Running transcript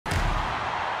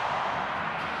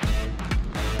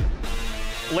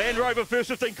Land Rover First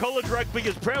 15 College Rugby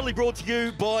is proudly brought to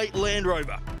you by Land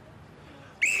Rover.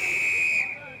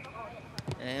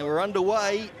 And we're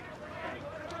underway.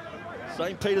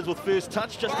 St. Peter's with first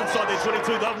touch, just inside their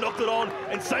 22. They've knocked it on,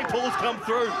 and St. Paul's come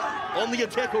through on the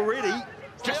attack already,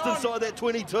 just inside that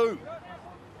 22.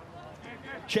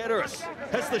 Chatteris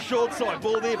hits the short side,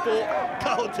 ball there for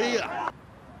Kahotia.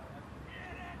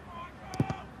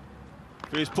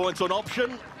 First points on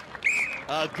option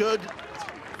are good.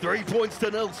 3 points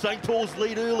to 0. St. Paul's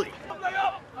lead early.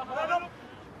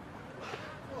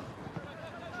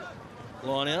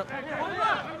 Line out.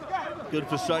 Good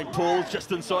for St. Paul's,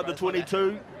 just inside the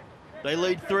 22. They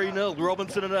lead 3-0.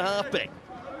 Robinson and a halfback.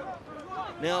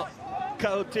 Now,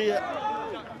 Kahotia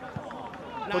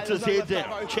puts his head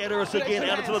down. Chatteris again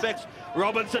out into the backs.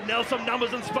 Robinson, now some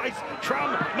numbers in space.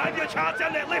 Trum, maybe a chance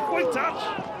down that left wing touch.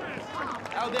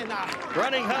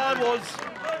 Running hard was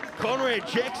Conrad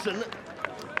Jackson.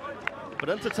 But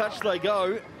into touch they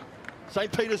go.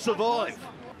 St. Peter's survive.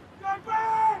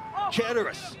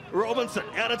 Chatteris, Robinson,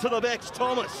 out into the backs.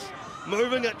 Thomas,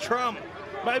 moving at Trum.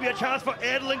 Maybe a chance for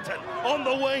Adlington on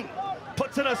the wing.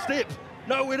 Puts in a step.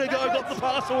 Nowhere to go, got the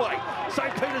pass away.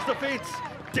 St. Peter's defence,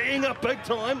 dinging up big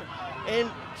time. And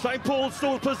St. Paul's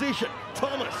still in possession.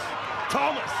 Thomas,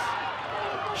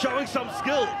 showing some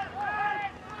skill.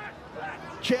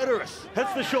 Chatteris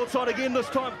hits the short side again this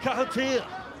time. Kahotia.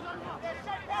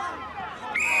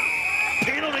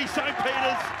 Penalty, St.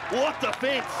 Peter's. What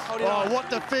defence. Oh, what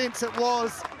defence it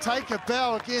was. Take a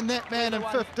bow again, that man in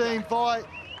 15 by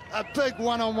a big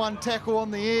one-on-one tackle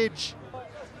on the edge.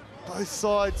 Both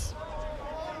sides.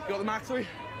 Got the mark through.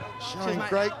 Showing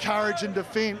great courage in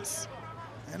defence.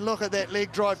 And look at that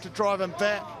leg drive to drive him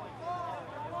back.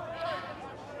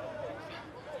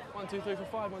 1, 2, 3, 4,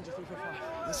 5. 1, 2, 3, 4,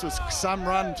 5. This was some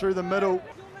run through the middle.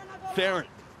 Farron.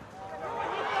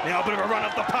 Now a bit of a run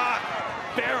up the park.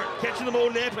 Farron catching the ball,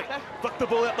 napping. Flick the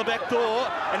ball out the back door.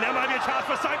 And now maybe a chance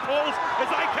for St. Paul's as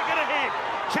they kick it ahead.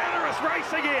 Chatteris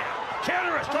racing here.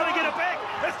 Chatteris trying to get it back.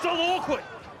 It's still awkward.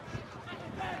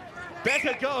 Back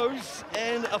it goes,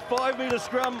 and a 5-metre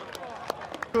scrum.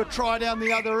 A try down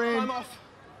the other end.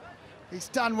 He's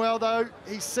done well though.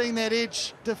 He's seen that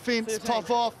edge defence pop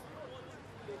off.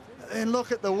 And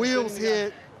look at the wheels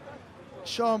here,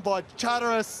 shown by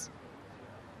Chatteris.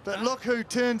 But look who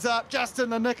turns up just in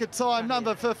the nick of time,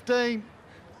 number 15.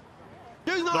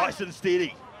 Nice and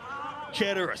steady.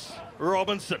 Chatteris,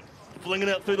 Robinson, flinging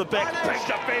it through the back. Big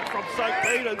defence from St.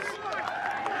 Peter's.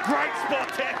 Great spot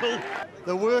tackle.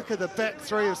 The work of the back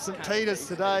three of St. Peter's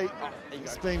today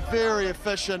has been very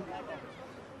efficient.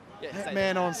 That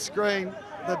man on screen,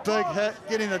 the big hit,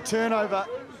 getting the turnover.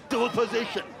 Still in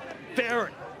possession.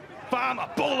 Farron, Farmer,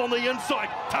 ball on the inside.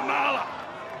 Tamala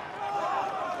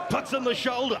puts in the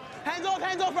shoulder. Hands off,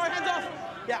 bro, hands off.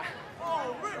 Yeah.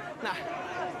 Nah.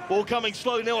 Ball coming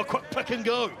slowly now, a quick pick and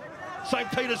go.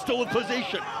 St. Peter's still in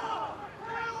possession.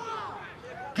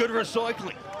 Good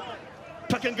recycling.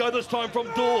 Pick and go this time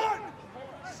from Dorr.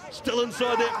 Still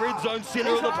inside that red zone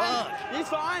centre of the park. He's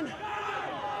fine.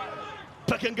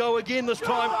 Pick and go again this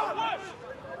time.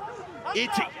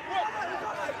 Etty.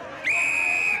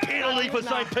 Penalty for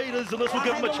St. Peter's, and this will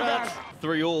give them a chance.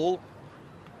 3-all.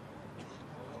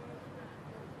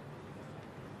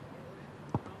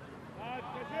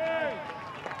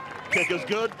 Kick is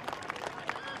good.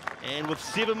 And with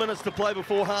 7 minutes to play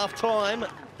before half-time,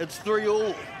 it's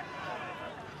 3-all.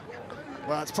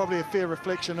 Well, it's probably a fair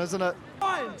reflection, isn't it?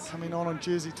 Coming on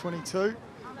jersey 22.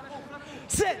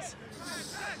 Sit.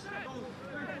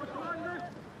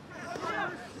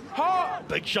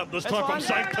 Big shot this time from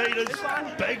St. Peter's.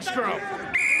 Big scrum.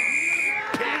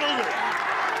 Penalty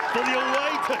for the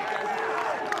away team.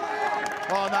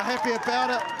 Oh, they're happy about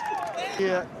it.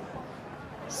 Yeah.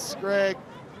 Scrag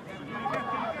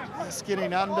just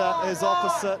getting under his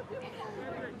opposite.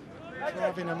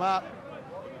 Driving him up.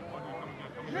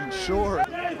 Sure.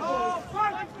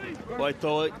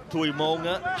 Waitoi,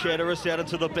 Tuimonga, Chatteris out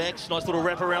into the backs. Nice little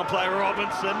wraparound play,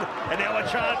 Robinson. And now a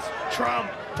chance. Trum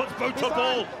puts boot to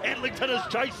ball. Adlington is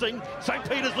chasing. St.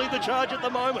 Peter's lead the charge at the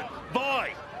moment.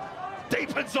 Vi,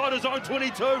 deep inside his own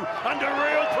 22. Under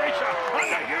real pressure.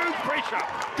 Under huge pressure.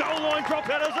 Goal line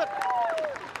dropout, is it?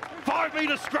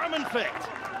 5-metre scrum, in fact.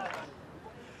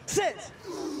 Sit.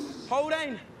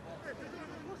 Holding.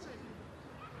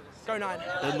 Go 9.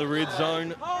 In the red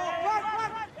zone.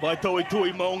 Waitoi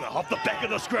Tuimonga off the back of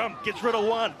the scrum. Gets rid of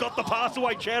one. Got the pass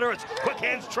away, Chatteris. Quick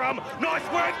hands, Trum. Nice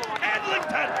work.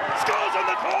 Adlington scores in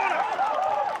the corner.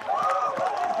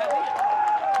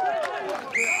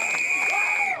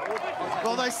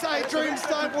 Well, they say dreams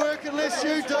don't work unless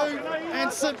you do,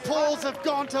 and St. Paul's have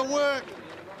gone to work.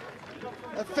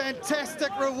 A fantastic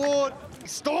reward. He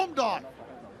stormed on. Nah,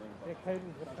 you got to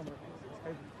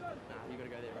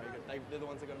go there, bro. They're the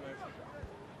ones that got to move.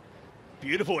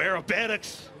 Beautiful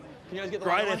aerobatics. Can you guys get the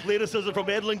Great line? athleticism from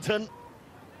Adlington.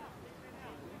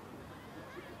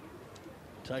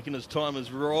 Taking his time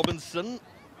as Robinson.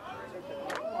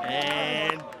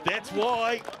 And that's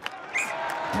why.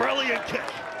 Brilliant kick.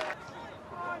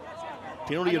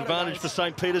 Penalty advantage for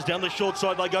St. Peter's. Down the short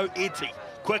side they go. Etty.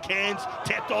 Quick hands.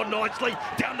 Tapped on nicely.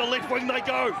 Down the left wing they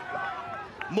go.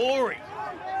 Morey.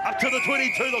 Up to the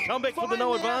 22. They'll come back for the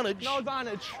no advantage. No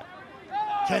advantage.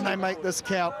 Can they make this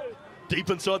count? Deep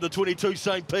inside the 22,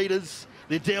 St. Peter's.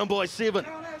 They're down by 7.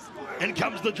 In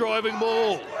comes the driving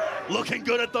maul. Looking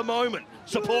good at the moment.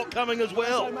 Support coming as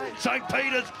well. St.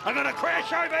 Peter's are going to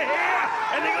crash over here,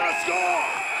 and they're going to score.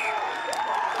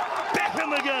 Back in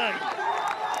the game.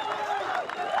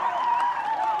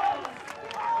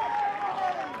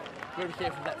 Got to be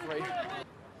careful with that free.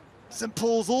 St.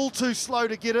 Paul's all too slow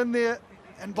to get in there,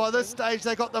 and by this stage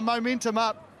they got the momentum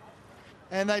up,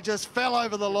 and they just fell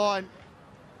over the line.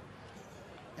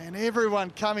 And everyone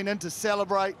coming in to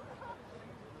celebrate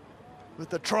with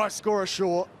the try scorer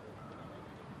short.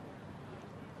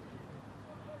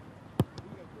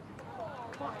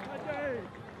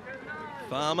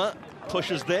 Farmer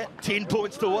pushes that, 10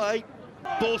 points to 8.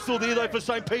 Ball still there though for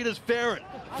St. Peter's. Farron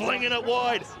flinging it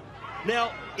wide.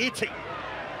 Now Etty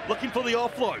looking for the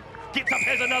offload. Gets up,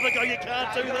 has another go. You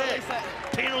can't do that.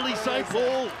 Penalty St.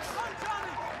 Paul's.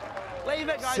 Leave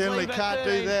it, guys. Certainly leave it, can't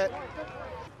do that.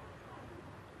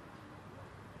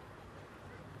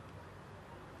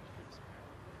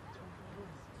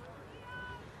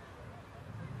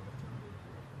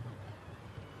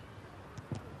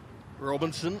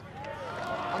 Robinson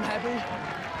I'm happy.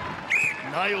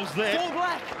 nails that. Full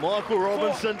black. Michael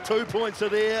Robinson, 2 points are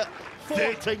there.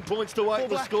 13 points to 8 the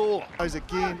black. score. Goes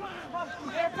again.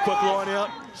 Quick line out.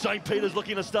 St. Peter's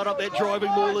looking to start up that driving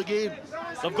maul again.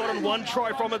 They've gotten 1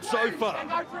 try from it so far.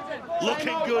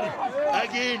 Looking good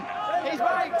again. He's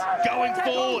baked. Going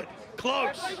forward.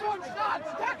 Close.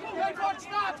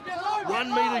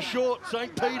 1 metre short,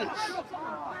 St. Peter's.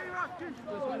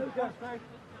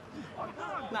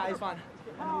 Nah, he's fine.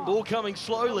 Ball coming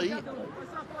slowly. Use it.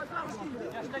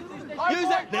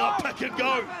 Now pick and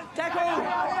go. Tackle.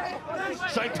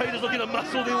 St. Peter's looking to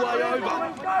muscle their way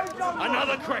over.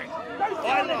 Another crack.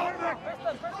 Isla.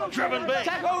 Driven back.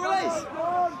 Tackle, release.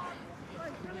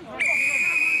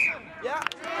 Yeah.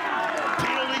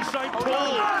 Penalty St.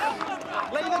 Paul's.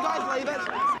 Leave it, guys, leave it.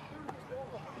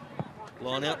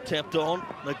 Line out, tapped on.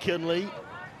 McKinley.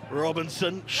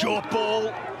 Robinson. Short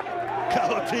ball.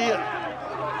 Kahotia.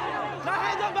 No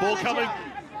hands up, Ball Barnett, coming yeah.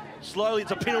 slowly.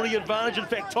 It's a penalty advantage. In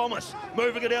fact, Thomas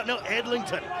moving it out now.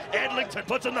 Adlington. Adlington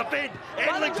puts in the bend.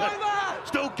 Adlington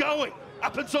still going.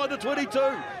 Up inside the 22.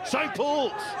 St.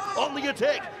 Paul's on the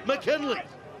attack. McKinley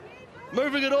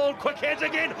moving it on. Quick hands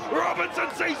again. Robinson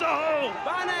sees a hole.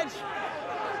 Barnett.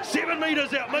 7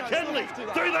 metres out. McKinley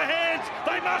through the hands.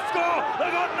 They must score.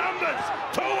 They've got numbers.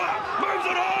 Tua moves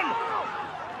it on.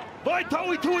 By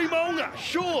Toi Tuimonga.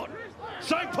 Short.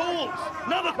 St. Paul's.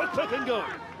 Another quick pick and go.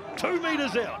 2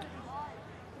 metres out.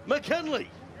 McKinley.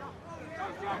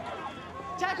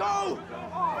 Tackle.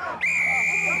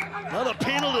 Another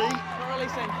penalty. Not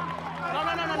releasing. No,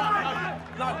 not on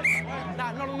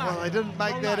that. Well, they didn't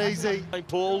make that easy. St.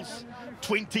 Paul's.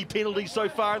 20 penalties so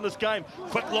far in this game.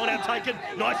 Quick line out taken.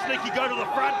 Nice sneaky go to the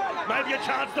front. Maybe a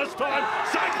chance this time.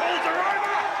 St. Paul's are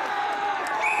over.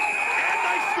 And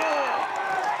they score.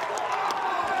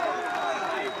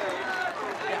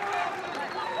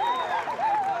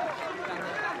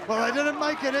 Well, they didn't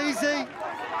make it easy,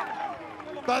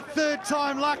 but third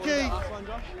time lucky.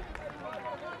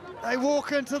 They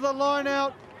walk into the line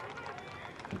out.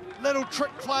 Little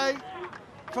trick play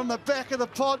from the back of the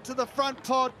pod to the front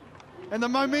pod, and the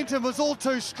momentum was all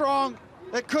too strong.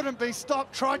 It couldn't be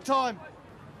stopped. Try time.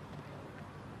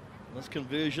 This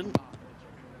conversion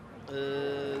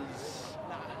is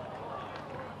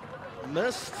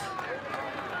missed.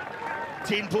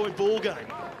 10-point ball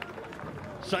game.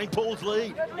 St. Paul's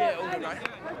lead. Yeah, all good, mate.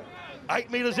 8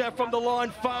 metres out from the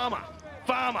line, Farmer.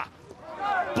 Farmer.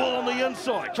 Ball on the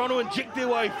inside, trying to inject their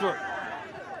way through.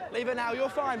 Leave it now. You're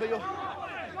fine, but you're...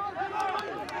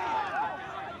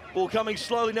 Ball coming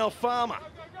slowly now, Farmer.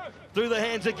 Through the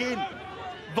hands again.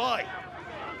 Vi.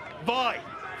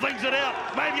 Flings it out.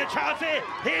 Maybe a chance there.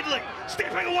 Headley.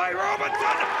 Stepping away.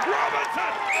 Robinson.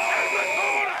 In the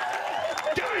corner.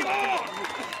 Game on.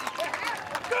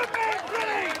 Good man,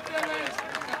 Billy.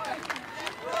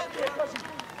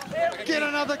 Get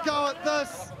another go at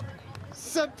this.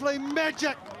 Simply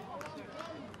magic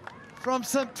from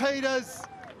St. Peter's.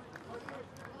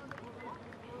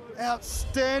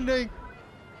 Outstanding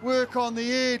work on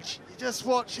the edge. You just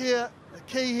watch here. The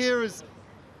key here is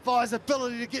Vi's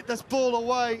ability to get this ball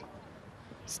away.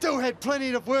 Still had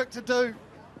plenty of work to do,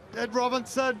 did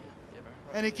Robinson.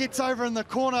 And he gets over in the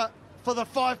corner for the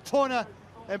 5-pointer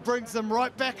and brings them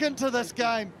right back into this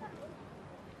game.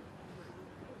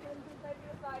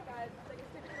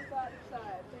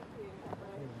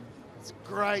 It's a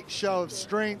great show of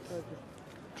strength,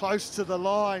 close to the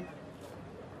line.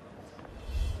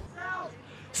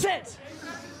 Sit!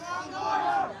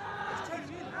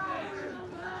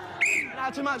 Nah,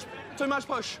 too much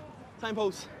push. Same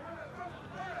pulse.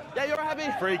 Yeah, you're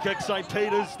happy. Free kick, St.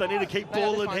 Peter's. They need to keep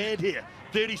ball in hand here.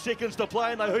 30 seconds to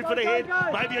play and they hoop it ahead.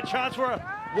 Maybe a chance for a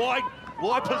wide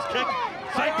wipers kick.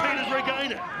 St. Peter's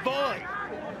regain it. Vi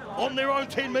on their own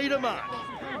 10-metre mark.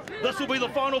 This will be the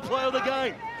final play of the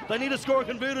game. They need to score a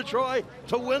converted try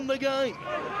to win the game.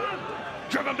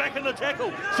 Driven back in the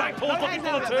tackle. St. Paul's looking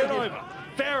for the turnover.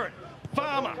 Farron,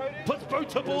 Farmer, puts boot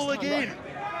to ball again.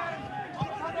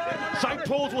 St.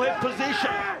 Paul's will have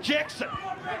possession. Jackson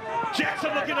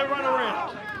looking to run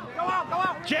around.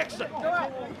 Jackson.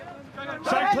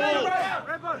 St. Paul's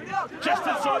just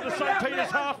inside the St.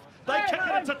 Peter's half. They kick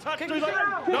it into touch, do they?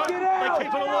 No, they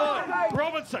keep it alive.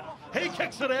 Robinson, he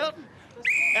kicks it out.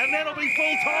 And that'll be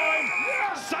full time.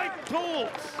 St.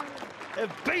 Paul's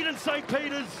have beaten St.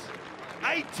 Peter's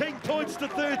 18 points to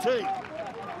 13.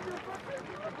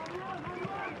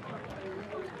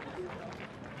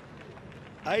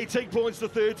 £18 to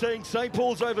 13. St.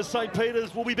 Paul's over St.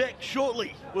 Peter's. We'll be back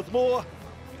shortly with more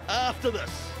after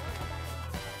this.